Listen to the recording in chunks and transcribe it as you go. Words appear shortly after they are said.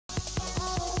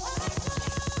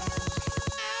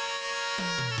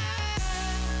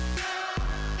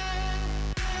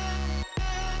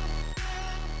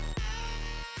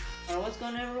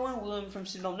on everyone, William from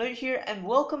Node here, and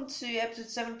welcome to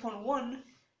episode 7.1,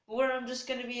 where I'm just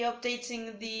going to be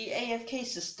updating the AFK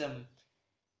system.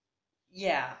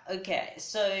 Yeah, okay,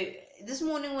 so this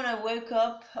morning when I woke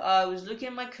up, I was looking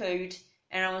at my code,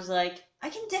 and I was like, I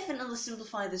can definitely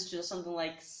simplify this to something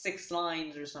like 6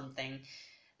 lines or something,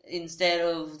 instead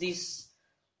of this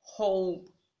whole,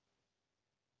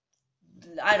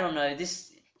 I don't know,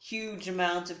 this huge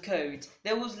amount of code.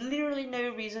 There was literally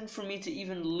no reason for me to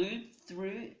even loop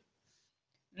through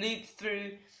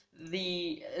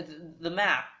the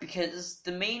map, because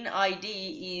the main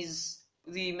ID is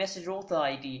the message author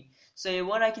ID. So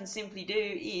what I can simply do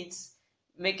is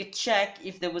make a check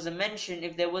if there was a mention.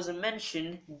 If there was a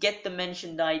mention, get the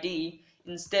mentioned ID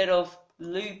instead of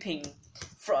looping.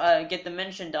 Get the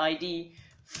mentioned ID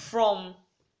from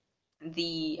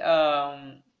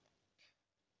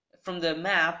the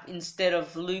map instead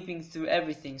of looping through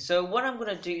everything. So what I'm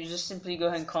going to do is just simply go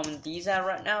ahead and comment these out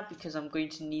right now, because I'm going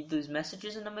to need those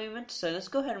messages in a moment. So let's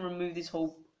go ahead and remove this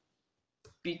whole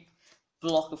big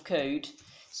block of code.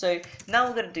 So now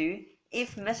we're going to do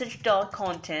if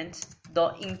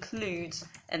message.content.includes,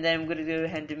 and then I'm going to go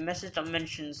ahead and do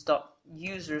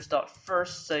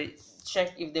message.mentions.users.first. So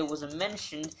check if there was a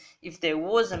mention. If there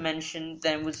was a mention,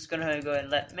 then we're just going to go and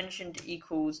let mentioned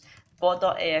equals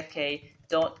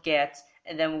bot.afk.get,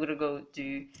 and then we're going to go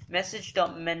do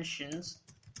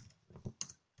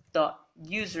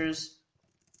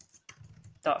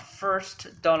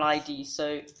message.mentions.users.first.id.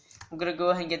 So we're going to go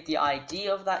ahead and get the ID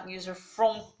of that user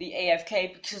from the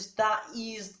AFK, because that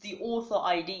is the author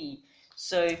ID.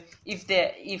 So if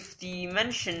the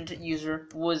mentioned user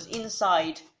was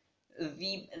inside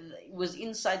the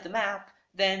map,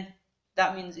 then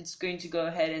that means it's going to go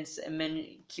ahead and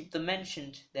keep the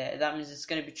mentioned there. That means it's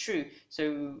going to be true.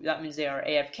 So that means they are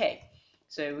AFK.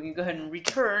 So we can go ahead and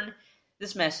return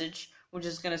this message, which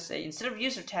is going to say, instead of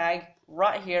user tag,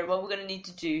 right here, what we're going to need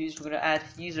to do is we're going to add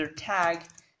user tag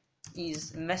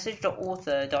is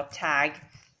message.author.tag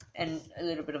and a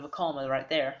little bit of a comma right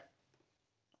there.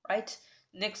 Right?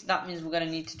 Next, that means we're going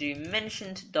to need to do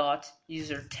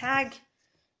mentioned.user_tag,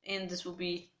 and this will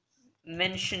be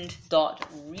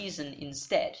mentioned.reason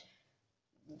instead.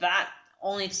 That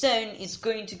on its own is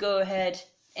going to go ahead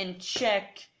and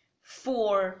check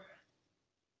for,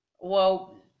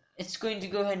 well, it's going to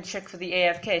go ahead and check for the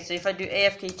AFK. So if I do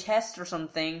AFK test or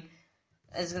something,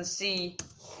 as you can see,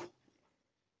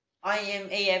 I am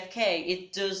AFK.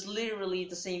 It does literally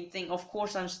the same thing. Of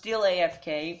course, I'm still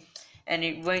AFK, and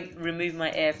it won't remove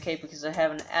my AFK because I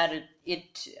haven't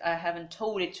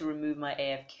told it to remove my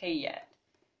AFK yet.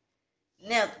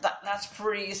 Now, that's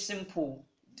pretty simple,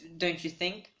 don't you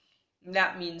think?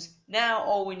 That means now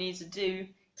all we need to do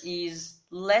is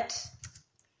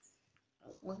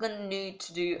we're going to need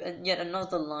to do yet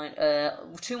another line,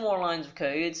 2 more lines of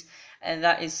codes, and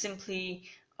that is simply,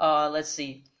 let's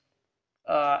see,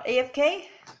 AFK,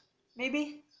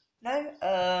 maybe?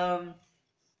 No?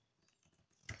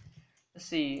 Let's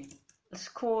see, let's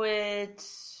call it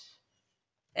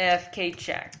AFK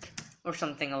check, or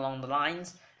something along the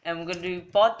lines. And we're going to do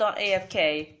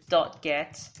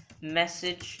bot.afk.get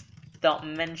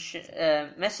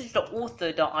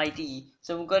message.author.id.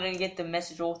 So we're going to get the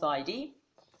message author ID,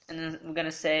 and then we're going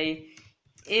to say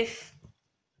if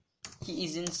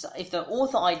the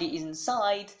author ID is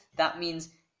inside, that means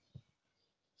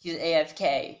he's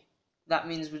AFK. That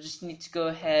means we just need to go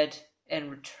ahead and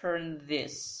return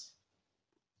this.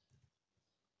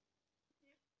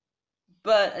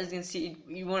 But as you can see,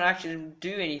 you won't actually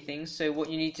do anything. So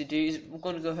what you need to do is we're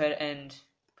going to go ahead and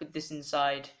put this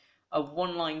inside a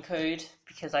 1-line code,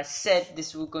 because I said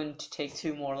this was going to take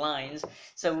 2 more lines.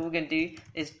 So what we're going to do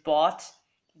is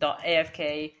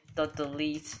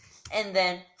bot.afk.delete, and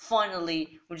then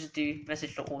finally we'll just do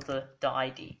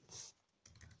message.author.id.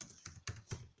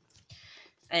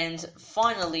 And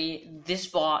finally, this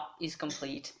bot is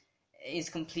completed.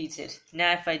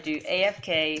 Now if I do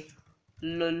AFK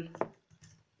lul,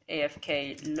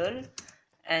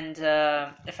 and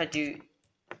if I do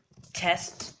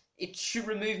test, it should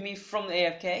remove me from the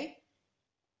AFK,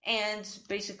 and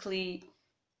basically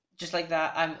just like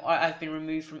that, I've been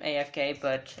removed from AFK.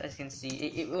 But as you can see,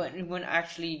 it won't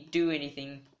actually do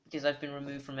anything, because I've been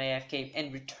removed from AFK,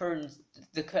 and returns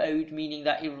the code, meaning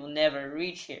that it will never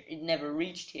reach here. It never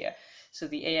reached here, so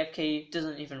the AFK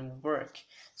doesn't even work.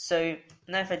 So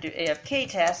now if I do AFK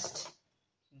test,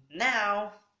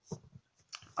 now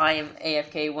I am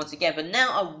AFK once again, but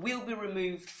now I will be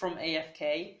removed from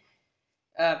AFK,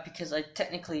 because I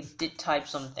technically did type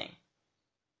something.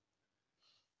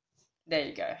 There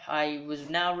you go. I was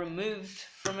now removed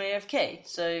from AFK.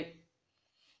 So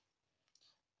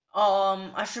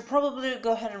I should probably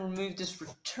go ahead and remove this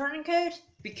return code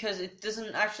because it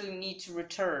doesn't actually need to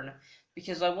return,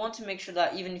 because I want to make sure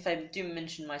that even if I do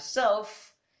mention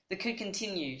myself, the code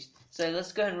continues. So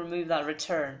let's go ahead and remove that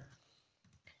return.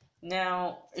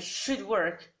 Now it should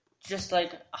work just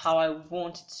like how I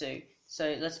want it to.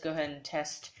 So let's go ahead and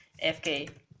test AFK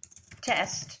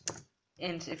test,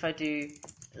 and if I do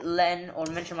len or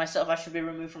mention myself, I should be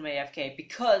removed from AFK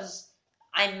because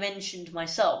I mentioned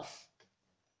myself.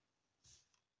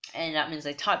 And that means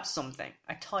I typed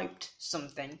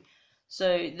something.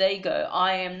 So there you go.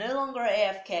 I am no longer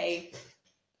AFK.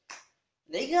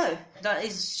 There you go. That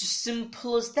is just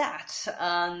simple as that.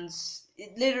 And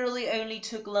it literally only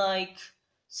took like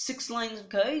 6 lines of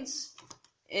codes.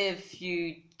 If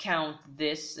you count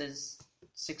this as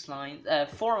 6 lines,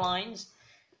 4 lines,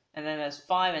 and then there's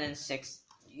 5 and then 6.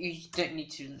 You don't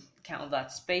need to count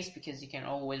that space because you can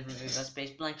always remove that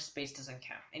space. Blank space doesn't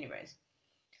count. Anyways.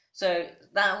 So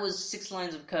that was 6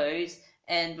 lines of code,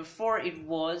 and before it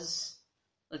was,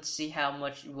 let's see how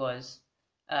much it was.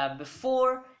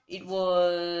 Before it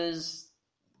was,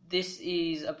 this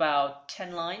is about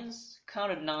 10 lines,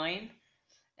 counted 9,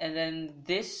 and then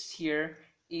this here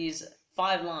is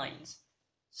 5 lines.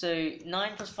 So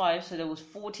 9 plus 5, so there was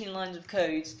 14 lines of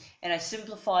codes, and I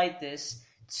simplified this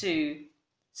to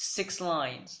 6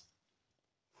 lines.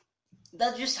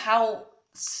 That's just how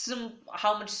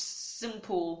much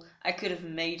simple I could have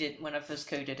made it when I first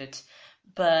coded it,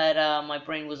 but my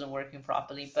brain wasn't working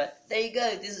properly. But there you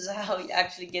go. This is how you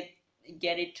actually get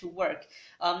it to work.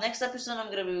 Next episode,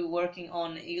 I'm gonna be working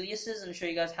on aliases and show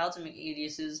you guys how to make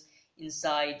aliases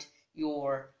inside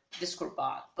your Discord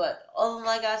bot. But other than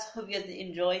that, guys, hope you guys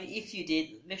enjoyed. If you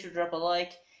did, make sure to drop a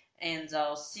like, and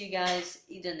I'll see you guys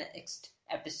in the next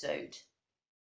episode.